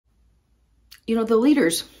The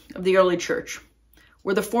leaders of the early church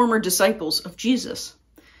were the former disciples of Jesus.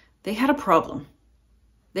 They had a problem.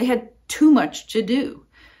 They had too much to do.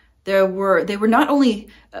 They were not only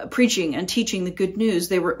preaching and teaching the good news,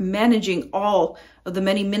 they were managing all of the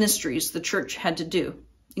many ministries the church had to do,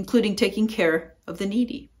 including taking care of the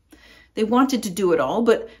needy. They wanted to do it all,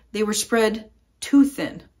 but they were spread too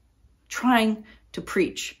thin, trying to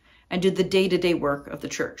preach and do the day-to-day work of the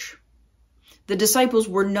church. The disciples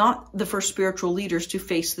were not the first spiritual leaders to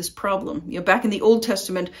face this problem. Back in the Old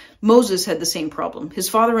Testament, Moses had the same problem. His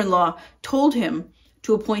father-in-law told him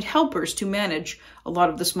to appoint helpers to manage a lot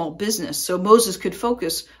of the small business so Moses could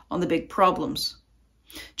focus on the big problems.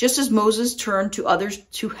 Just as Moses turned to others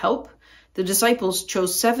to help, the disciples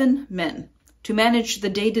chose 7 men to manage the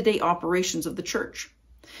day-to-day operations of the church.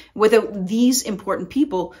 Without these important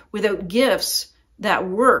people, without gifts that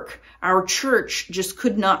work, our church just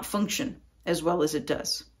could not function as well as it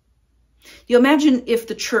does. You imagine if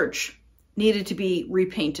the church needed to be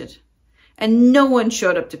repainted and no one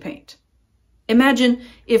showed up to paint. Imagine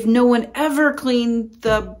if no one ever cleaned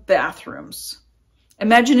the bathrooms.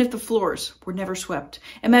 Imagine if the floors were never swept.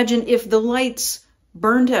 Imagine if the lights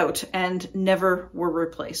burned out and never were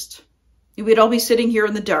replaced. We'd all be sitting here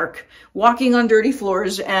in the dark, walking on dirty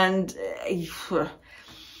floors, and I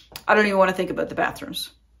don't even want to think about the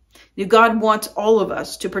bathrooms. God wants all of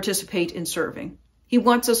us to participate in serving. He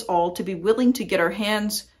wants us all to be willing to get our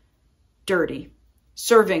hands dirty,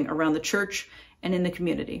 serving around the church and in the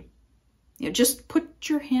community. Just put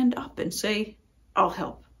your hand up and say, I'll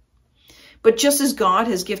help. But just as God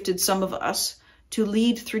has gifted some of us to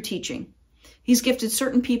lead through teaching, He's gifted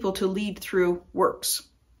certain people to lead through works.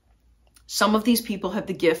 Some of these people have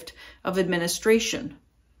the gift of administration.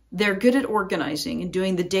 They're good at organizing and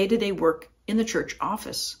doing the day-to-day work in the church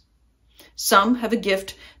office. Some have a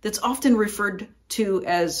gift that's often referred to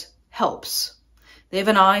as helps. They have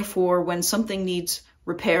an eye for when something needs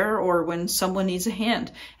repair or when someone needs a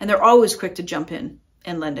hand, and they're always quick to jump in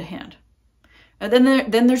and lend a hand. And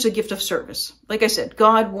then there's a gift of service. Like I said,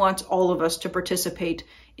 God wants all of us to participate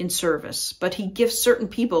in service, but He gives certain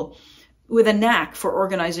people with a knack for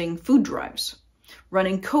organizing food drives,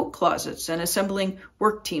 running coat closets, and assembling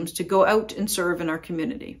work teams to go out and serve in our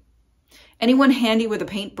community. Anyone handy with a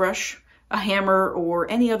paintbrush, a hammer, or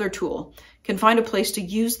any other tool can find a place to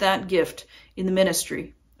use that gift in the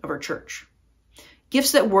ministry of our church.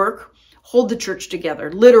 Gifts that work hold the church together,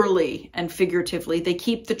 literally and figuratively. They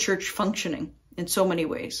keep the church functioning in so many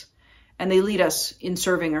ways, and they lead us in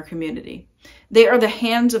serving our community. They are the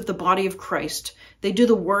hands of the body of Christ. They do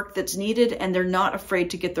the work that's needed, and they're not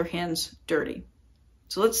afraid to get their hands dirty.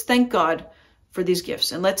 So let's thank God for these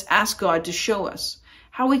gifts, and let's ask God to show us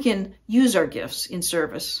how we can use our gifts in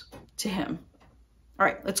service to Him. All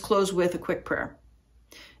right, let's close with a quick prayer.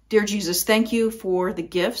 Dear Jesus, thank you for the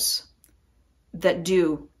gifts that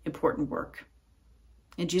do important work.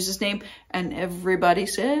 In Jesus' name, and everybody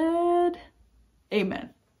said, Amen.